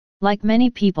Like many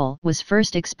people, was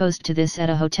first exposed to this at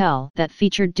a hotel that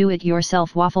featured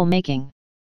do-it-yourself waffle making.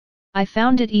 I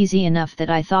found it easy enough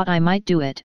that I thought I might do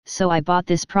it, so I bought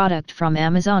this product from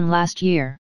Amazon last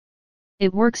year.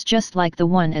 It works just like the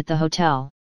one at the hotel.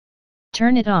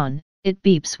 Turn it on, it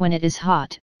beeps when it is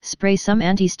hot, spray some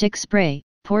anti-stick spray,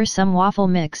 pour some waffle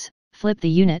mix, flip the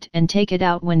unit and take it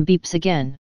out when beeps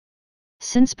again.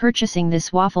 Since purchasing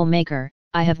this waffle maker,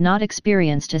 I have not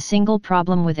experienced a single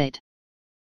problem with it.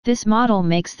 This model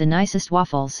makes the nicest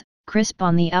waffles, crisp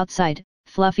on the outside,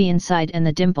 fluffy inside, and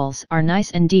the dimples are nice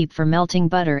and deep for melting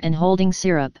butter and holding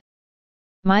syrup.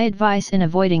 My advice in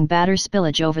avoiding batter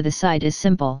spillage over the side is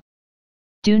simple.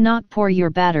 Do not pour your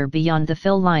batter beyond the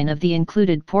fill line of the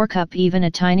included pour cup even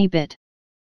a tiny bit.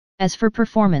 As for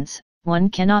performance, one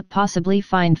cannot possibly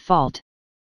find fault.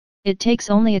 It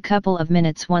takes only a couple of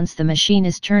minutes once the machine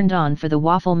is turned on for the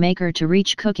waffle maker to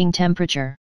reach cooking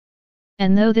temperature.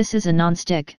 And though this is a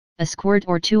non-stick, a squirt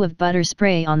or two of butter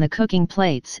spray on the cooking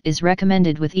plates is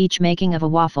recommended with each making of a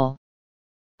waffle.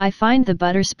 I find the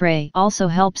butter spray also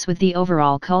helps with the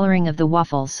overall coloring of the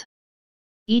waffles.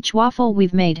 Each waffle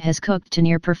we've made has cooked to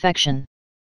near perfection.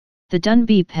 The done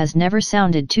beep has never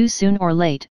sounded too soon or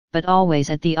late, but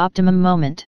always at the optimum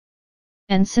moment.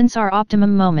 And since our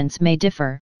optimum moments may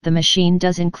differ, the machine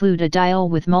does include a dial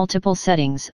with multiple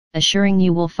settings, assuring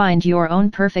you will find your own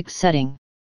perfect setting.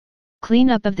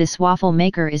 Cleanup of this waffle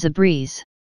maker is a breeze.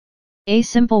 A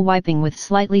simple wiping with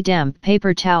slightly damp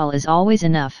paper towel is always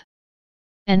enough.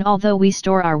 And although we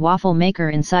store our waffle maker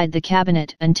inside the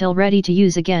cabinet until ready to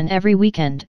use again every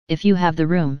weekend, if you have the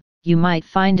room, you might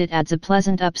find it adds a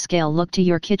pleasant upscale look to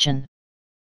your kitchen.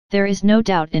 There is no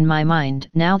doubt in my mind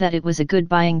now that it was a good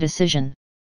buying decision.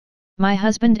 My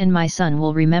husband and my son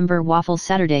will remember Waffle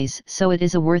Saturdays, so it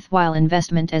is a worthwhile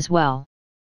investment as well.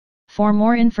 For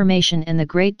more information and the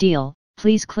great deal,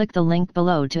 please click the link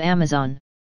below to Amazon.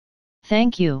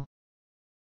 Thank you.